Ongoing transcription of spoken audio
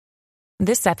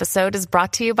This episode is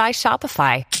brought to you by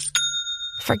Shopify.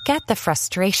 Forget the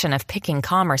frustration of picking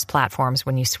commerce platforms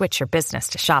when you switch your business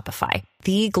to Shopify,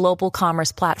 the global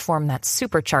commerce platform that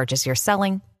supercharges your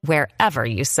selling wherever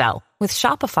you sell. With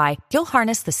Shopify, you'll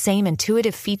harness the same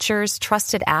intuitive features,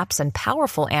 trusted apps, and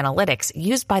powerful analytics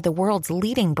used by the world's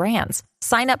leading brands.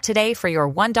 Sign up today for your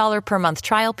 $1 per month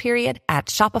trial period at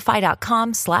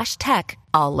shopify.com/tech,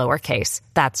 all lowercase.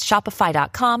 That's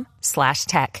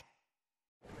shopify.com/tech.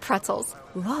 Pretzels.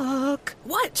 Look.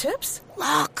 What, Chips?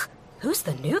 Look. Who's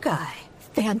the new guy?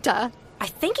 Fanta. I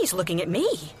think he's looking at me.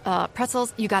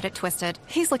 Pretzels, you got it twisted.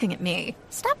 He's looking at me.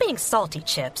 Stop being salty,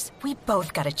 Chips. We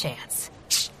both got a chance.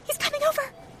 Shh, he's coming over.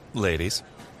 Ladies.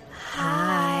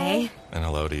 Hi. And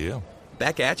hello to you.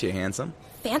 Back at you, handsome.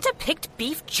 Fanta picked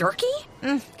beef jerky?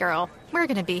 Girl, we're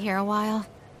gonna be here a while.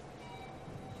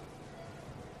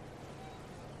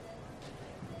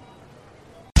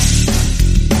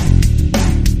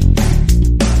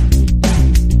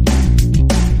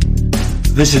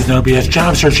 This is No BS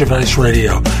Job Search Advice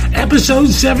Radio, episode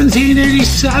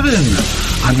 1787.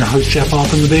 I'm your host, Jeff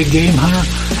Altman, the Big Game Hunter,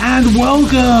 and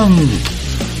welcome.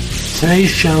 Today's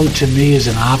show, to me, is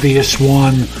an obvious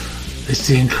one. It's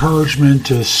the encouragement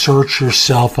to search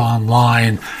yourself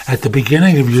online at the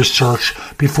beginning of your search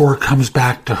before it comes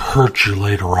back to hurt you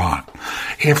later on.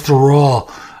 After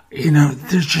all,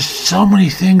 there's just so many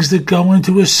things that go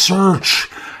into a search.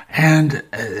 And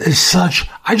as such,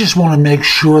 I just want to make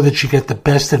sure that you get the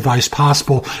best advice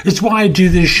possible. It's why I do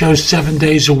this show 7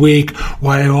 days a week,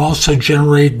 why I also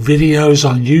generate videos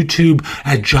on YouTube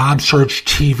at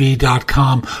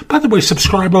jobsearchtv.com. By the way,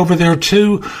 subscribe over there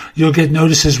too. You'll get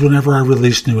notices whenever I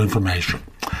release new information.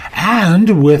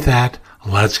 And with that,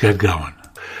 let's get going.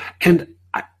 And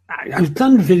I've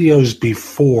done videos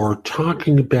before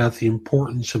talking about the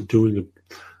importance of doing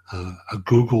a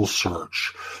Google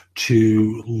search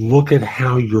to look at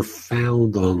how you're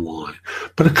found online.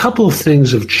 But a couple of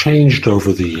things have changed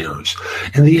over the years.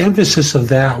 And the emphasis of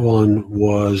that one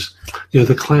was,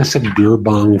 the classic beer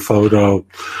bong photo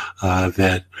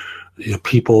that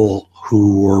people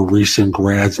who are recent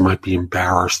grads might be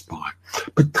embarrassed by.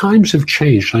 But times have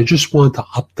changed. I just want to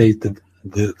update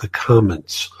the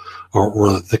comments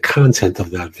or the content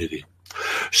of that video.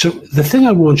 So the thing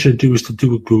I want you to do is to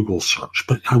do a Google search,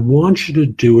 but I want you to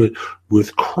do it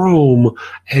with Chrome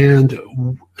and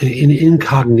in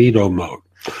incognito mode.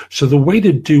 So the way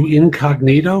to do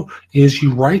incognito is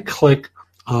you right-click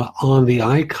on the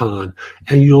icon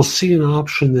and you'll see an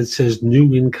option that says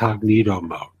New Incognito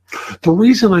Mode. The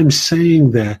reason I'm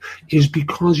saying that is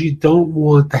because you don't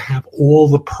want to have all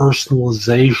the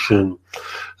personalization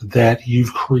that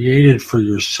you've created for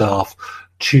yourself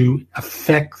to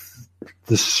affect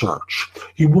the search.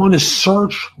 You want to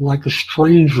search like a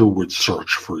stranger would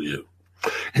search for you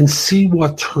and see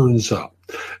what turns up.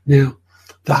 Now,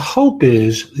 the hope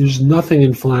is there's nothing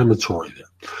inflammatory there.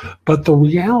 But the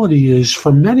reality is,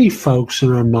 for many folks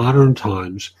in our modern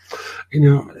times,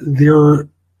 there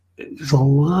is a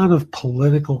lot of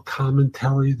political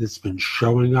commentary that's been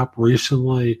showing up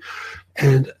recently,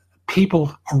 and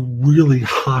people are really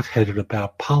hot-headed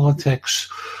about politics,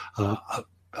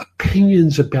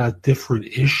 opinions about different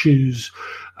issues,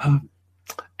 and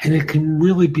it can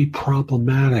really be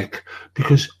problematic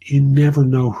because you never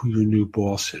know who your new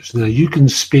boss is. Now, you can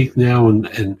speak now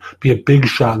and be a big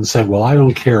shot and say, well, I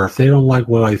don't care if they don't like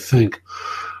what I think.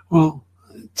 Well,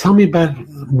 tell me about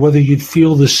whether you'd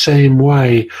feel the same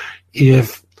way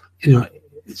if,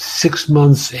 6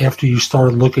 months after you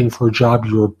started looking for a job,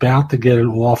 you're about to get an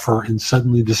offer and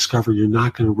suddenly discover you're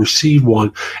not going to receive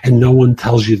one, and no one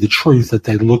tells you the truth that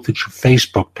they looked at your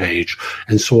Facebook page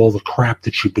and saw all the crap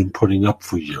that you've been putting up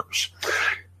for years.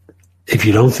 If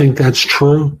you don't think that's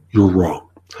true, you're wrong.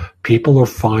 People are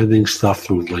finding stuff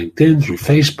through LinkedIn, through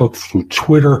Facebook, through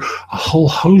Twitter, a whole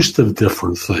host of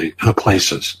different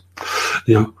places.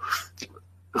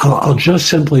 I'll just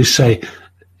simply say,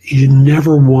 you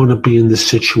never want to be in the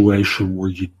situation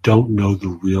where you don't know the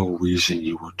real reason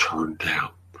you were turned down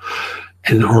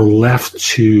and are left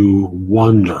to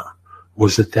wonder,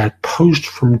 was it that post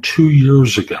from 2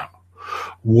 years ago?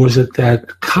 Was it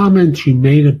that comment you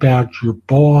made about your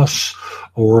boss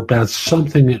or about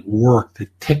something at work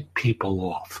that ticked people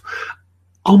off?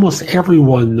 Almost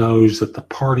everyone knows that the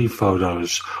party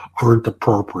photos aren't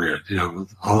appropriate.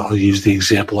 I'll use the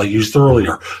example I used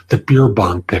earlier, the beer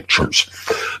bong pictures.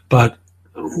 But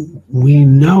we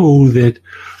know that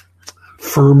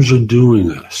firms are doing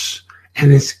this,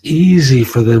 and it's easy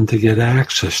for them to get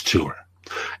access to it.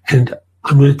 And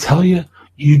I'm going to tell you,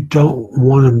 you don't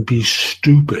want to be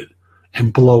stupid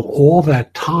and blow all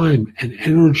that time and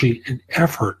energy and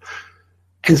effort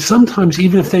And sometimes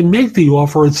even if they make the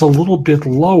offer, it's a little bit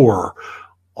lower,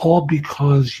 all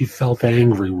because you felt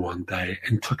angry one day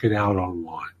and took it out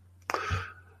online.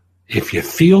 If you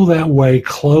feel that way,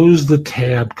 close the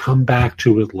tab, come back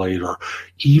to it later.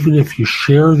 Even if you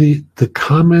share the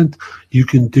comment, you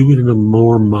can do it in a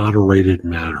more moderated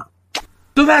manner.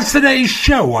 So that's today's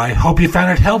show. I hope you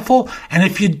found it helpful. And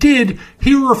if you did,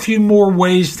 here are a few more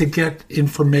ways to get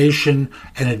information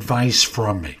and advice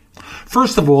from me.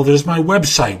 First of all, there's my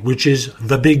website, which is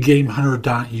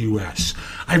thebiggamehunter.us.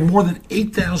 I have more than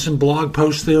 8,000 blog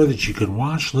posts there that you can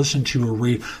watch, listen to, or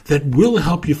read that will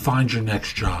help you find your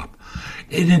next job.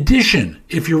 In addition,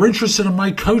 if you're interested in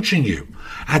my coaching you,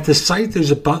 at the site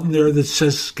there's a button there that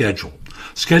says schedule.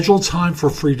 Schedule time for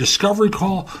a free discovery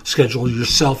call, schedule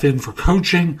yourself in for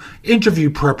coaching, interview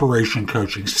preparation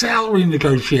coaching, salary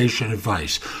negotiation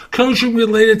advice, coaching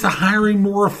related to hiring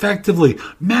more effectively,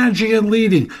 managing and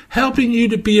leading, helping you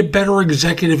to be a better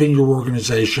executive in your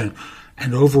organization,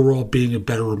 and overall being a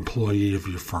better employee of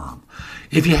your firm.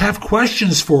 If you have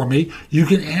questions for me, you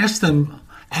can ask them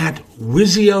at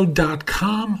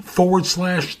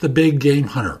Wizio.com/The Big Game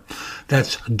Hunter.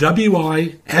 That's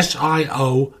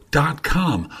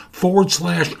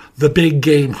WISIO.com/The Big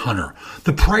Game Hunter.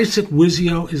 The price at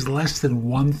Wizio is less than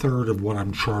 1/3 of what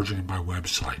I'm charging at my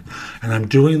website. And I'm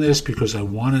doing this because I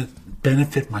want to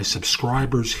benefit my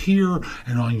subscribers here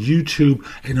and on YouTube,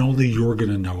 and only you're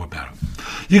going to know about it.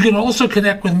 You can also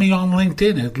connect with me on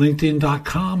LinkedIn at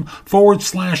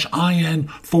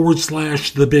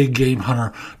linkedin.com/IN/The Big Game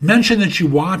Hunter. Mention that you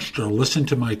watched or listened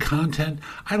to my content.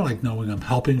 I like knowing I'm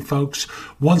helping folks.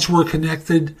 Once we're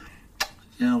connected,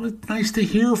 it's nice to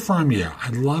hear from you.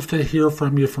 I'd love to hear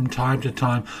from you from time to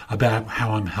time about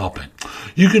how I'm helping.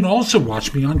 You can also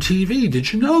watch me on TV.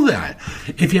 Did you know that?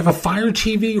 If you have a Fire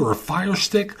TV or a Fire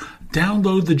Stick,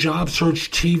 download the Job Search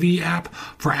TV app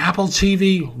for Apple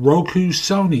TV, Roku,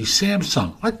 Sony,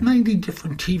 Samsung, like 90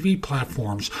 different TV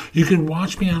platforms. You can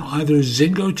watch me on either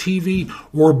Zingo TV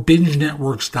or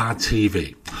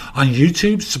BingeNetworks.tv. On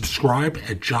YouTube, subscribe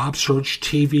at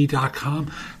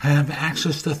JobSearchTV.com and have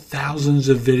access to thousands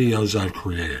of videos I've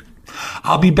created.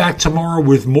 I'll be back tomorrow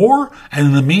with more, and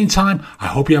in the meantime, I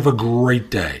hope you have a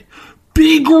great day.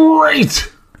 Be great!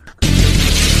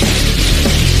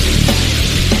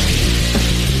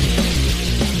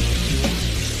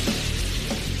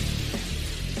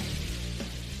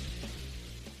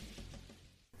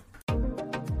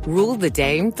 Rule the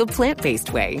day the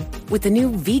plant-based way with the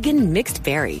new vegan mixed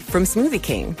berry from Smoothie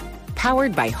King.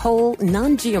 Powered by whole,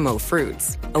 non-GMO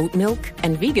fruits, oat milk,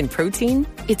 and vegan protein,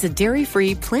 it's a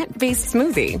dairy-free, plant-based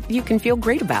smoothie you can feel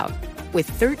great about. With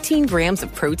 13 grams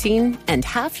of protein and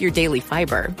half your daily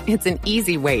fiber, it's an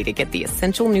easy way to get the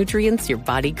essential nutrients your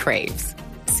body craves.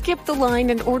 Skip the line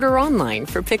and order online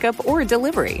for pickup or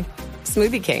delivery.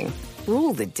 Smoothie King.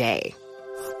 Rule the day.